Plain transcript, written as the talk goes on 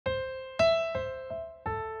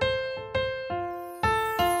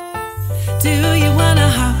Do you wanna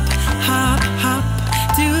hop, hop, hop?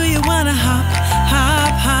 Do you wanna hop,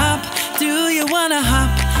 hop, hop? Do you wanna hop,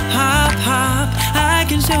 hop, hop? I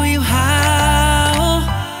can show you how.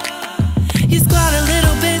 You squat a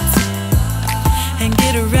little bit and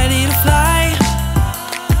get ready to fly.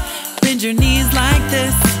 Bend your knees like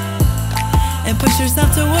this and push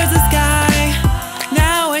yourself towards the sky.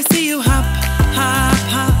 Now I see you hop, hop,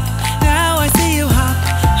 hop. Now I see you hop,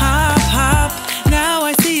 hop, hop. Now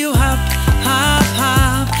I see you hop, hop,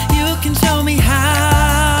 hop. You can show me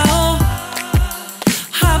how.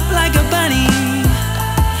 Hop like a bunny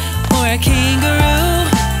or a kangaroo.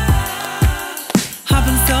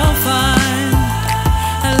 Hopping's so fun.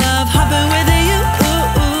 I love hopping with you.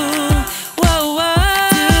 Whoa, whoa.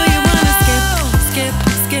 Do you wanna skip, skip,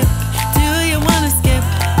 skip? Do you wanna skip,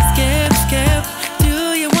 skip, skip? Do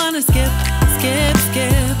you wanna skip, skip,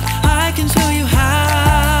 skip? I can show you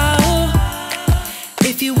how.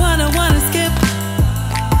 If you wanna skip,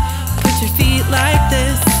 put your feet like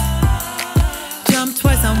this. Jump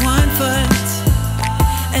twice on one foot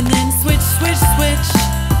and then switch, switch, switch.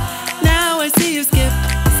 Now I see you skip,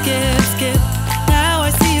 skip, skip. Now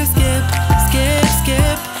I see you skip, skip,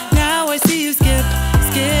 skip. Now I see you skip,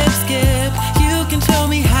 skip, skip. You can show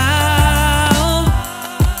me how.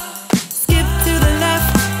 Skip to the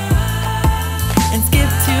left and skip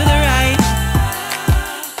to the right.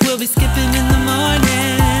 We'll be skipping in the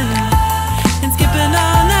morning and skipping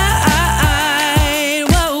all night.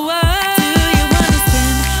 Whoa, whoa. Do you wanna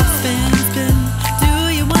spin, spin, spin? Do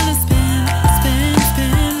you wanna spin, spin,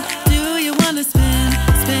 spin? Do you wanna spin,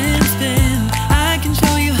 spin, spin? I can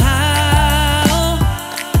show you how.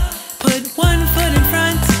 Put one foot in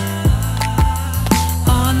front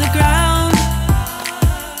on the ground.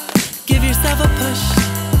 Give yourself a push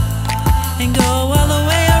and go all the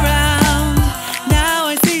way around. Now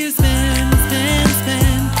I see you spin, spin,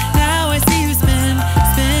 spin. Now I see you spin,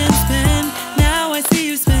 spin, spin. Now I see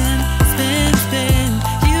you spin, spin, spin.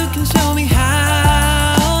 You can show me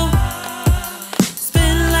how.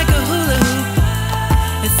 Spin like a hula hoop.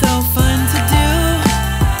 It's so fun to do.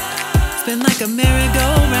 Spin like a merry